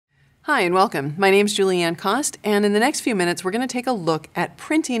Hi and welcome. My name is Julianne Cost, and in the next few minutes we're going to take a look at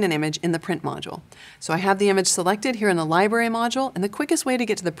printing an image in the print module. So I have the image selected here in the library module, and the quickest way to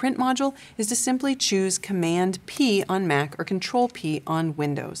get to the print module is to simply choose Command P on Mac or Control P on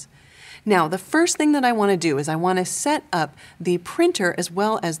Windows. Now the first thing that I want to do is I want to set up the printer as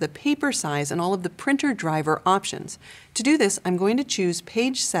well as the paper size and all of the printer driver options. To do this, I'm going to choose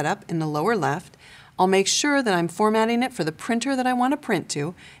Page Setup in the lower left. I'll make sure that I'm formatting it for the printer that I want to print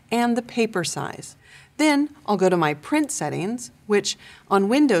to and the paper size. Then I'll go to my print settings, which on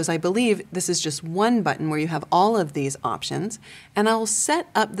Windows I believe this is just one button where you have all of these options, and I'll set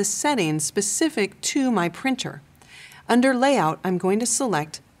up the settings specific to my printer. Under Layout, I'm going to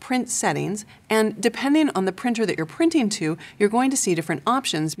select Print Settings, and depending on the printer that you're printing to, you're going to see different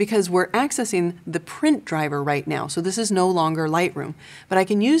options because we're accessing the print driver right now, so this is no longer Lightroom. But I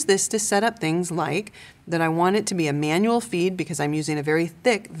can use this to set up things like that I want it to be a manual feed because I'm using a very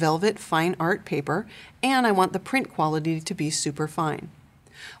thick velvet fine art paper, and I want the print quality to be super fine.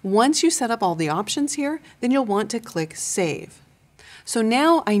 Once you set up all the options here, then you'll want to click Save. So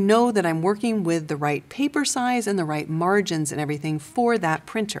now I know that I'm working with the right paper size and the right margins and everything for that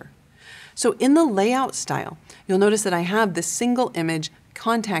printer. So in the layout style, you'll notice that I have the single image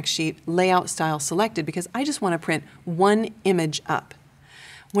contact sheet layout style selected because I just want to print one image up.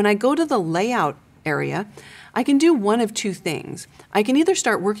 When I go to the layout area, I can do one of two things. I can either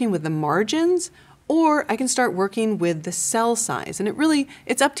start working with the margins or I can start working with the cell size, and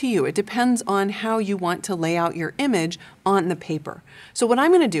it's up to you. It depends on how you want to lay out your image on the paper. So what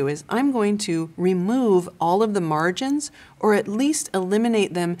I'm going to do is I'm going to remove all of the margins, or at least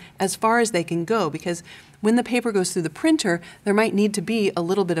eliminate them as far as they can go, because when the paper goes through the printer, there might need to be a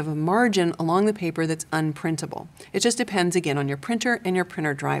little bit of a margin along the paper that's unprintable. It just depends again on your printer and your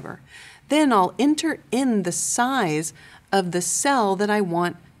printer driver. Then I'll enter in the size of the cell that I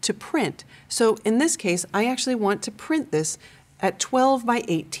want to print. So in this case, I actually want to print this at 12 by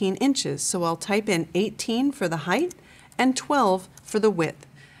 18 inches. So I'll type in 18 for the height and 12 for the width.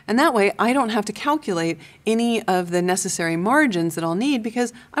 And that way I don't have to calculate any of the necessary margins that I'll need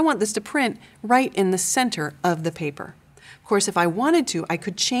because I want this to print right in the center of the paper. Of course, if I wanted to, I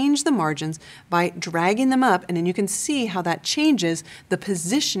could change the margins by dragging them up, and then you can see how that changes the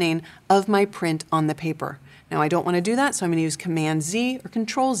positioning of my print on the paper. Now I don't want to do that, so I'm going to use Command Z or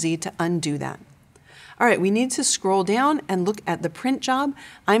Control Z to undo that. All right, we need to scroll down and look at the print job.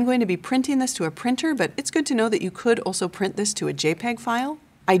 I'm going to be printing this to a printer, but it's good to know that you could also print this to a JPEG file.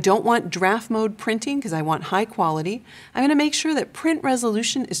 I don't want draft mode printing because I want high quality. I'm going to make sure that print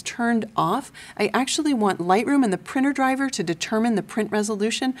resolution is turned off. I actually want Lightroom and the printer driver to determine the print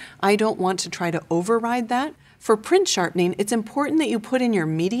resolution. I don't want to try to override that. For print sharpening, it's important that you put in your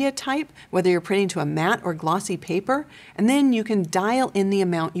media type, whether you're printing to a matte or glossy paper, and then you can dial in the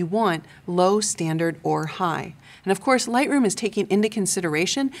amount you want, low, standard, or high. And of course, Lightroom is taking into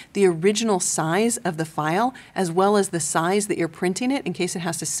consideration the original size of the file as well as the size that you're printing it in case it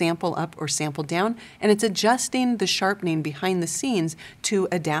has to sample up or sample down, and it's adjusting the sharpening behind the scenes to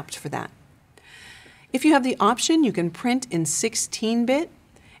adapt for that. If you have the option, you can print in 16-bit.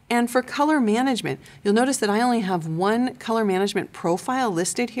 And for color management, you'll notice that I only have one color management profile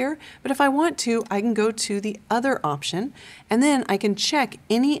listed here, but if I want to, I can go to the other option, and then I can check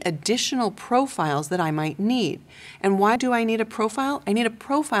any additional profiles that I might need. And why do I need a profile? I need a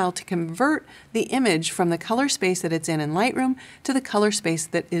profile to convert the image from the color space that it's in Lightroom to the color space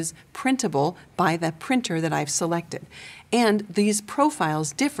that is printable by the printer that I've selected. And these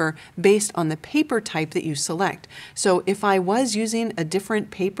profiles differ based on the paper type that you select. So if I was using a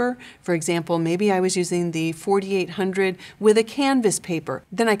different paper, for example, maybe I was using the 4800 with a canvas paper,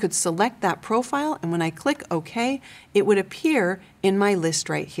 then I could select that profile, and when I click OK, it would appear in my list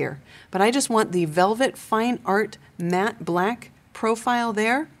right here. But I just want the velvet fine art matte black profile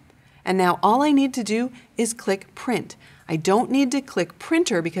there. And now all I need to do is click Print. I don't need to click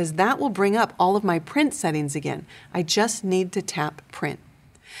Printer because that will bring up all of my print settings again. I just need to tap Print.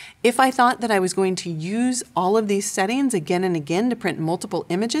 If I thought that I was going to use all of these settings again and again to print multiple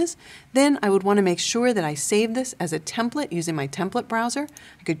images, then I would want to make sure that I save this as a template using my template browser.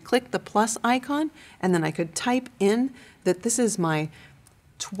 I could click the plus icon, and then I could type in that this is my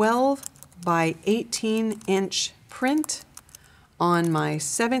 12 by 18 inch print on my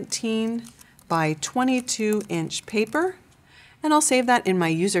 17 by 22 inch paper, and I'll save that in my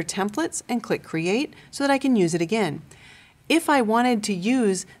user templates and click Create so that I can use it again. If I wanted to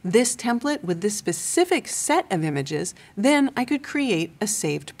use this template with this specific set of images, then I could create a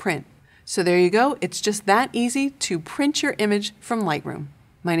saved print. So there you go. It's just that easy to print your image from Lightroom.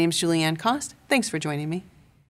 My name's Julianne Cost. Thanks for joining me.